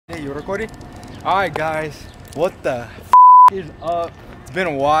Hey, you recording? Alright guys, what the is up? It's been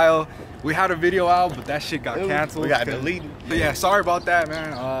a while. We had a video out, but that shit got canceled. We got deleted. Yeah, sorry about that,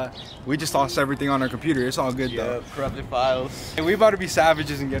 man. We just lost everything on our computer. It's all good though. Corrupted files. Hey, we about to be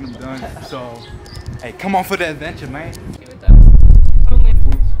savages and get them done. So, hey, come on for the adventure, man.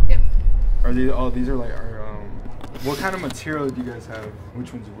 Yep. Are these? Oh, these are like our. What kind of material do you guys have?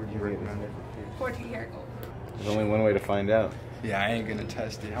 Which ones would you rate, man? 14 karat gold. There's only one way to find out. Yeah, I ain't gonna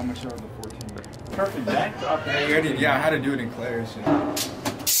test it. How much are the 14? Perfect backdrop. Yeah, I had to do it in Claire's. You know.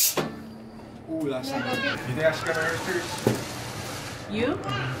 Ooh, that's not good. You think I should get my hair pierced? You?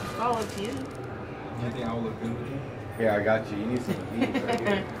 All up to you. Do you think I will look good with you? Here, I got you. You need some of these right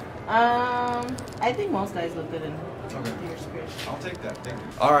here. I think most guys look good in your skirt. I'll take that. Thank you.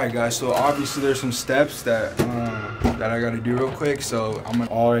 All right, guys. So obviously there's some steps that that I gotta do real quick. So I'm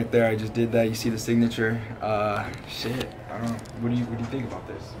gonna all right there. I just did that. You see the signature. Shit. I don't know. What do you think about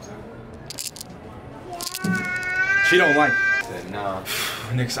this? She don't like it. I said, no.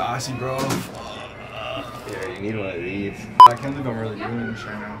 GAucy, bro. Here, you need one of these. I can't believe I'm really doing this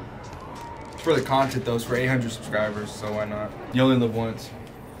right now. It's for the content though. It's for 800 subscribers, so why not? You only live once.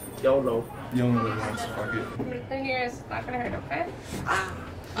 YOLO. You only live once. Fuck it. In here is not gonna hurt, okay?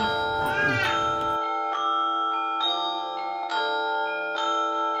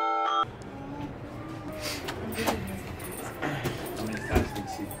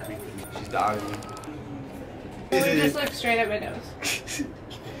 She's dying. Just look straight at my nose.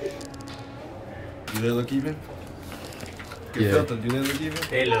 Do they look even? Good Yeah. filter. Do they look even?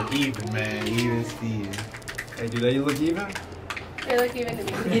 They look even, man. Even Steve. Hey, do they look even? They look even to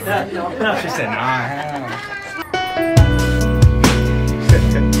me. He said no. She said, nah, hell.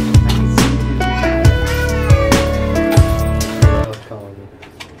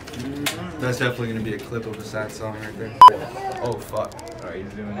 That's definitely gonna be a clip of a sad song right there. Oh fuck. Alright,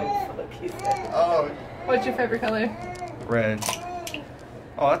 he's doing it. Oh, What's your favorite color? Red.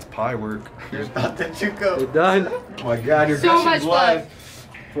 Oh, that's pie work. you're about to go. You're done. Oh my god, you're So much blood.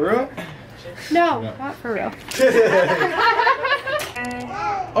 For real? No, not for real.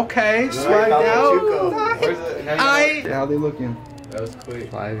 Okay, swagged out. How they looking? That was quick.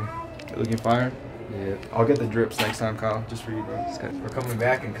 Fire. They looking fire? Yeah. I'll get the drips next time, Kyle. Just for you, bro. We're coming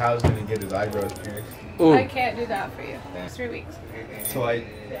back and Kyle's gonna get his eyebrows pierced. I can't do that for you. It's 3 weeks. So I.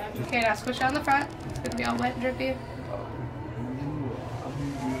 Okay, now squish on the front. It's gonna be all wet and drippy.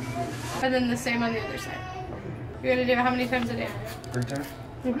 And then the same on the other side. You're gonna do it how many times a day? Every time?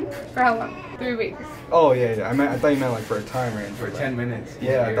 For how long? 3 weeks. Oh yeah, yeah. I thought you meant like for a time range. For 10 minutes.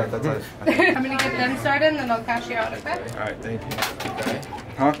 Yeah, I thought that's it. I'm gonna get them started and then I'll cash you out, okay? Alright, thank you.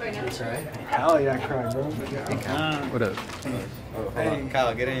 Huh? That's right. Hell yeah, I cried, bro. What up? Oh, hold on.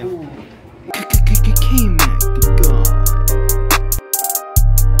 Kyle, get in.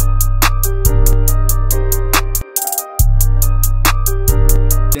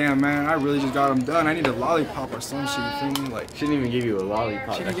 Damn, man, I really just got them done. I need a lollipop or some shit, you feel me? Like, She didn't even give you a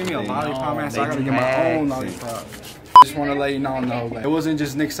lollipop. she didn't give me a That's the thing. lollipop, man, so They I gotta do get my own max. lollipop. Just want to let you all know, like, it wasn't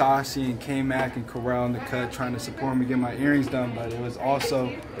just GAucy and K-Mac and Corral in the cut trying to support me get my earrings done, but it was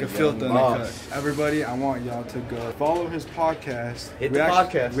also the filter in the cut. Everybody, I want y'all to go follow his podcast. Hit the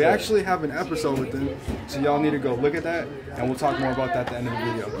podcast, We yeah. actually have an episode with him, so y'all need to go look at that, and we'll talk more about that at the end of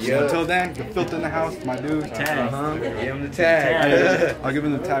the video. So Yeah. until then, the filter in the house, my dude. Tag. Give him the tag. I'll give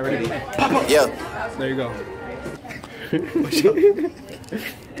him the tag ready. Yeah. There you go.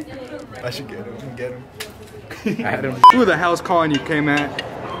 I should get him. Get him. Adam. Who the hell's calling you, K-Man?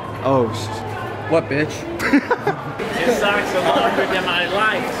 Oh, What, bitch? His socks are longer than my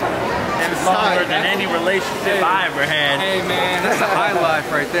life. And it's longer than any relationship I ever had. hey man, that's a high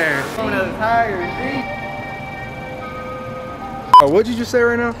life right there. Oh, what'd you just say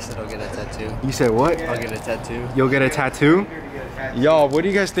right now? I said I'll get a tattoo. You said what? I'll get a tattoo. You'll get a tattoo? Y'all, what do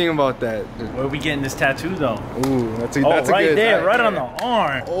you guys think about that? Where are we getting this tattoo though? Ooh, that's a Oh, right good. there, right on the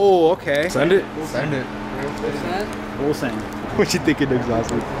arm. Oh, okay. Send it. Send it. Full send. What you thinking,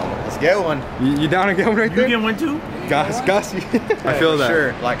 GAucy? Let's get one. You down to get one right You there? get one too? GAucy. I feel that.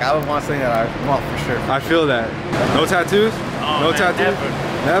 Sure. Like, I would want something that I want for sure. I feel that. No tattoos? Oh, No man, tattoos?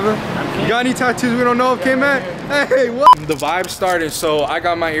 never. Never? You got any tattoos we don't know of, K-Mac? Hey, what? The vibe started, so I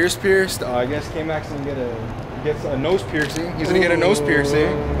got my ears pierced. I guess K-Mac's gonna get a nose piercing. He's gonna get a nose piercing,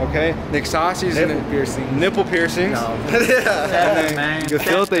 okay? GAucy's Nipple piercing. Nipple piercings. No. And then you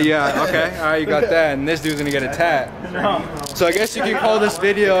filter, yeah, okay. All right, you got that. And this dude's gonna get a tat. No. So I guess you can call this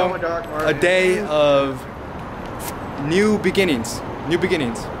video a day of new beginnings. New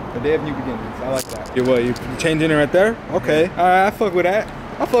beginnings. A day of new beginnings. I like that. You what? You changing it right there? Okay. All right. I fuck with that.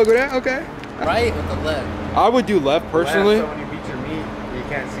 I fuck with that. Okay. Right with the left. I would do left personally. So when you beat your meat, you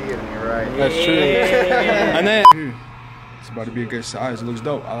can't see it and you're right. That's true. And then, it's about to be a good size. It looks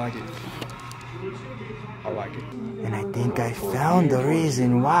dope. I like it. I like it. And I think I found the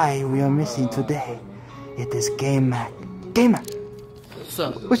reason why we are missing today. It is Game Mac. Game Mac! What's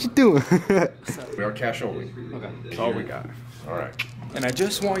up? What you doing? We are cash only. Okay. That's all we got. All right. And I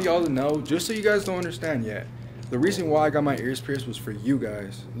just want y'all to know, just so you guys don't understand yet, the reason why I got my ears pierced was for you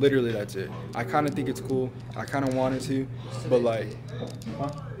guys. Literally, that's it. I kind of think it's cool. I kind of wanted to, but like,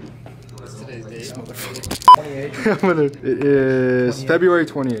 What's today's date? 28th. It is February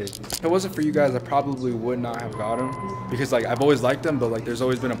 28th. If it wasn't for you guys, I probably would not have got them because like I've always liked them, but like there's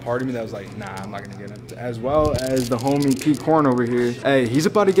always been a part of me that was like, nah, I'm not gonna get them. As well as the homie Pete Corn over here. Hey, he's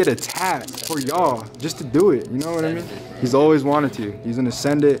about to get a tat for y'all just to do it. You know what I mean? He's always wanted to. He's gonna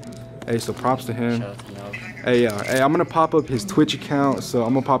send it. Hey, so props to him. Hey, I'm gonna pop up his Twitch account, so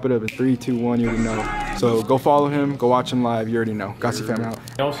I'm gonna pop it up in 3, 2, 1. You already know. So go follow him, go watch him live. You already know. GAucy FAMMMMMMMM out.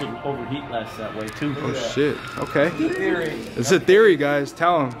 It also overheat less that way too. Oh shit. Okay. It's a theory, guys.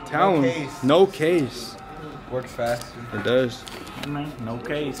 Tell him. Tell him. No case. Works fast. It does. No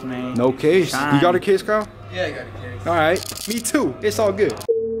case, man. No case. Shine. You got a case, Kyle? Yeah, I got a case. All right. Me too. It's all good.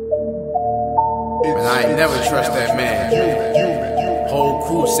 And I ain't never trust that man. Whole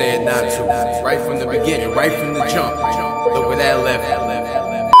crew said not to. Right from the beginning, right from the jump. Look where that left.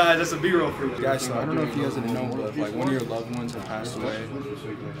 That's a B-roll for you guys. So I don't know if you guys didn't know, but if like one of your loved ones have passed away,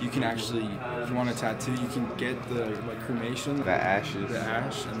 you can actually, if you want a tattoo, you can get the like cremation, The ashes. the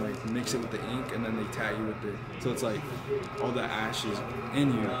ash, and like mix it with the ink, and then they tag you with it. So it's like all the ashes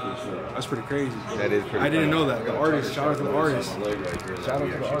in you. That's pretty crazy. That is pretty I didn't know that. The artist, shout out to the artist. Shout out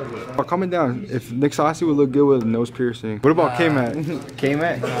to the artist. Comment down if GAucy would look good with a nose piercing. What about K-Mac?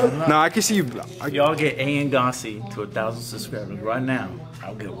 K-Mac? No, I can see you. Y'all get A and GAucy to 1,000 subscribers right now.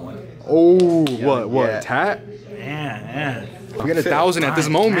 I'll get one. Oh, what? yeah. Tat? Yeah. We get 1,000 at this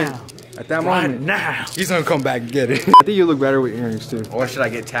moment. Now. At that Right moment. now. He's gonna come back and get it. I think you look better with earrings too. Or should I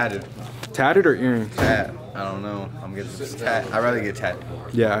get tatted? Tatted or earrings? Tat. I don't know. I'm getting this tat. I'd rather get tatted.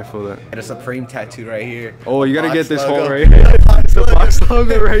 Yeah, I feel that. And a Supreme tattoo right here. Oh, you gotta Box get this logo. whole right here. The box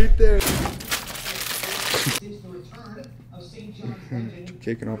logo right there.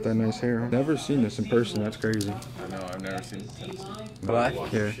 Kicking off that nice hair. Never seen this in person. That's crazy. I know. I've never seen this. Black?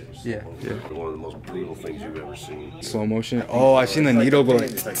 Yeah. Yeah. One of the most brutal things you've ever seen. Slow motion. Oh, I've seen the needle go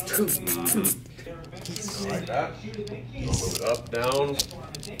like. Like that. Move it up, down.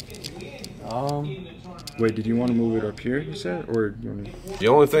 Wait, did you want to move it up here? You said, or you want to? The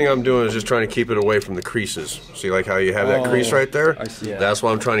only thing I'm doing is just trying to keep it away from the creases. See, like how you have that crease right there? I see. That's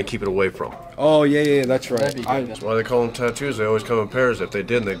what I'm trying to keep it away from. Oh yeah, that's right. That's why they call them tattoos. They always come in pairs. If they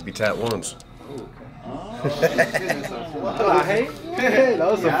didn't, they'd be tat ones. Hey, that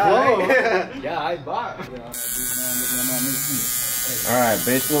was a flow. Alright,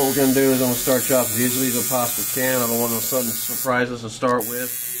 basically what we're going to do is I'm going to start you off as easily as I possibly can. I don't want no sudden surprises to start with.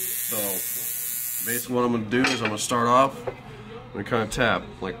 So, basically what I'm going to do is I'm going to start off, I'm going to kind of tap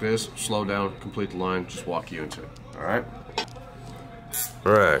like this, slow down, complete the line, just walk you into it. Alright?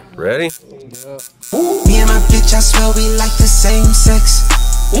 Alright, ready? Me and my bitch, I swear we like the same sex.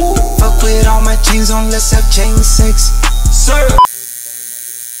 Fuck with all my chains on, let's have chain sex. Sir.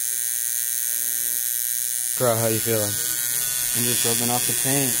 Bro, how you feeling? I'm just rubbing off the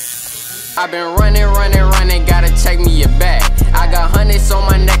paint. I've been running, gotta check me a bag. I got hundreds on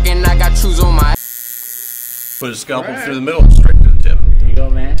my neck and I got shoes on my. Put a scalpel through the middle and straight to the tip. There you go,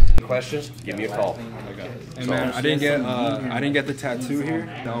 man. Questions? Give me a call. Hey man, I didn't get the tattoo here.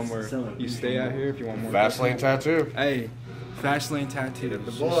 Down where you stay out here if you want more. Fast lane tattoo. Hey, fast lane tattoo. Hit up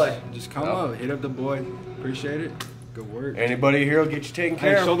the boy. Just come up, hit up the boy. Appreciate it. Good work. Anybody here will get you taken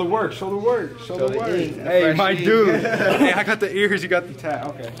care Hey, of. show the work. Show the work. Show the work. Hey, my dude. Hey, I got the ears. You got the tat.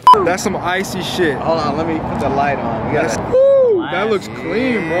 Okay. That's some icy shit. Hold on, let me put the light on. We gotta... Woo! That looks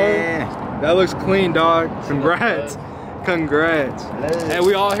clean, bro. That looks clean, dog. Congrats. Congrats. And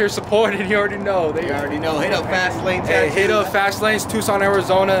we all here supporting. You already know. You already know. Hit up Fast Lane Hey, tattoo. hit up Fast Lanes, Tucson,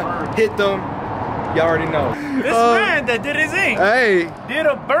 Arizona. Hit them. You already know. This man that did his ink Hey, did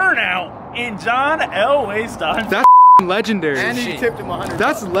a burnout in John Elway style. that's legendary. And he tipped him 100.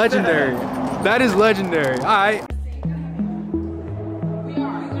 That's legendary. That is legendary. All right.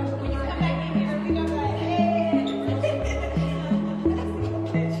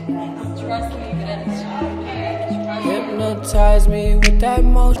 Hypnotize me with that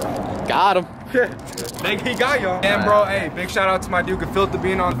motion. Got him. He got y'all. And bro, hey, big shout out to my dude GAucy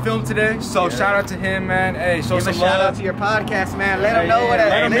being on film today. So shout out to him, man. Hey, show some love. Shout out to your podcast, man. Let them know what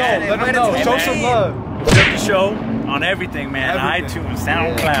Let them know. Show some love. Check the show on everything, man. Everything. iTunes,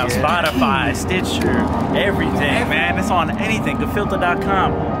 SoundCloud, Spotify, Stitcher, everything, man. It's on anything,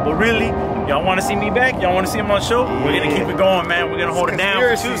 GAfilter.com. But really, y'all want to see me back? Y'all want to see him on the show? We're going to keep it going, man. We're going to hold it down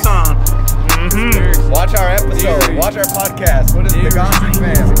for Tucson. Watch our episode. Watch our podcast. What is the GAucy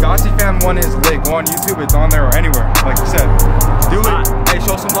Fam? The GAucy Fam one is lit. Go on YouTube. It's on there or anywhere. Like you said. Do it. Hey,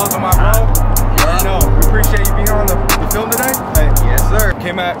 show some love to my bro. You know, we appreciate you being on the film today. Hey, yes, sir.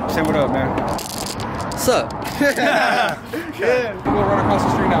 K-Mac, say what up, man. What's up? Yeah. We're gonna run across the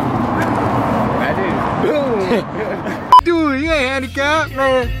street now. I do. Dude, you ain't handicapped,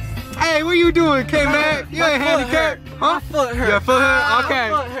 man. Hey, what you doing, K-Mac? You ain't handicapped? Huh? My foot hurt. Your foot hurt?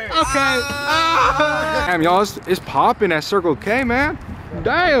 Okay. Okay. Damn, y'all, it's popping at Circle K, man.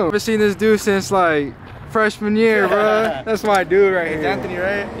 Damn. I've seen this dude since like freshman year, bro. That's my dude right here. Anthony,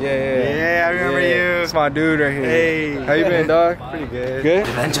 right? Yeah, I remember you. That's my dude right here. Hey. How you been, dog? Pretty good. Good?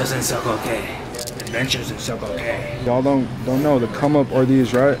 Adventures in Circle K. Adventures in Circle K. Y'all don't know the come up are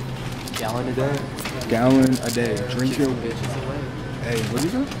these, right? Gallon a day. Gallon a day. Drink it. Hey, what do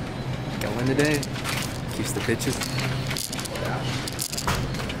you got? Gallon a day. Keeps the bitches.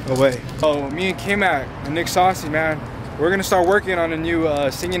 Oh wait. Oh, me and K-Mac and Nick Saucy, man, we're gonna start working on a new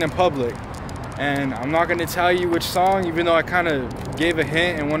singing in public. And I'm not gonna tell you which song, even though I kind of gave a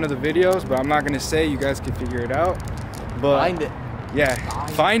hint in one of the videos, but I'm not gonna say. You guys can figure it out. But Find it. Yeah,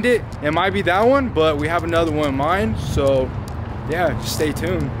 find it. It might be that one, but we have another one in mind. So yeah, just stay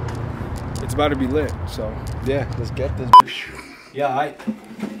tuned. It's about to be lit. So yeah, let's get this. Yeah,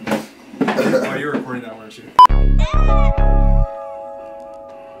 oh, you're recording that, weren't you?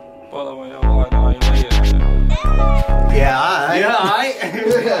 Yeah,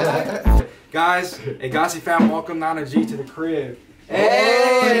 Guys, hey, GAucy Fam, welcome Nana G to the crib.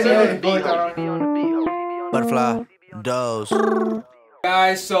 Hey, Butterfly, doze.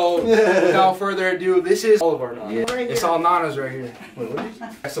 Guys, so without further ado, this is all of our Nanas. It's all Nanas right here. Wait, what did you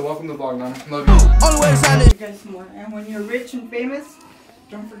say? So welcome to the vlog, Nana. Love you. Only way to sign You guys more. And when you're rich and famous,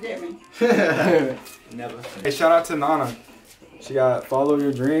 don't forget me. Never. Hey, shout out to Nana. She got Follow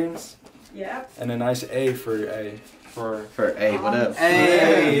Your Dreams. Yep. And a nice A for A. For A, what up?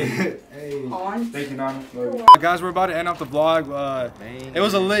 Hey. Hey. On. Thank you, Nana. Guys, we're about to end up the vlog. It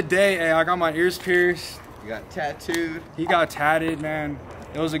was a lit day. Hey, I got my ears pierced. You got tattooed. He got tatted, man.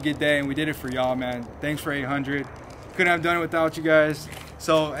 It was a good day, and we did it for y'all, man. Thanks for 800. Couldn't have done it without you guys.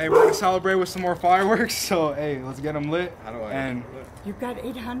 So, hey, we're gonna celebrate with some more fireworks. So, hey, let's get them lit. How do I? And You got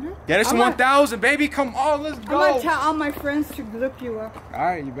 800? get us to 1,000, baby. Come on, let's go. I'm gonna tell all my friends to look you up. All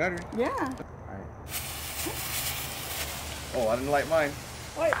right, you better. Yeah. Oh, I didn't light mine.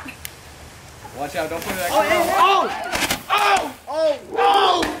 Wait. Watch out, don't put it that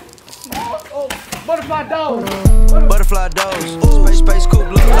Butterfly dose. Butterfly doze. Space coupe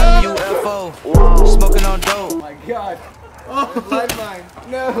look like UFO. Smoking on dope. Oh my god. Oh, light mine.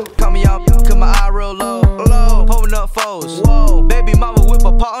 No. Call me out, cut my eye real low. Pulling up foes. Whoa. Baby mama whip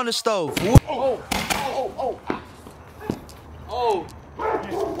a pot on the stove. Oh.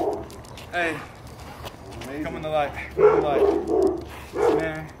 Hey. Come in the light. Come in the light.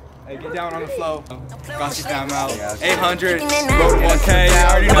 Man. Hey, get down on the flow. GAucy Fam out. 800. Road to 1K. You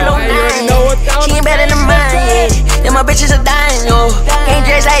already know what's down. She ain't better than mine, yeah. Then my bitches are dying, yo. Can't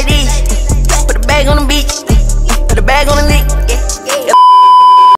dress like this. Put a bag on the beach. Put a bag on the lick. Yeah.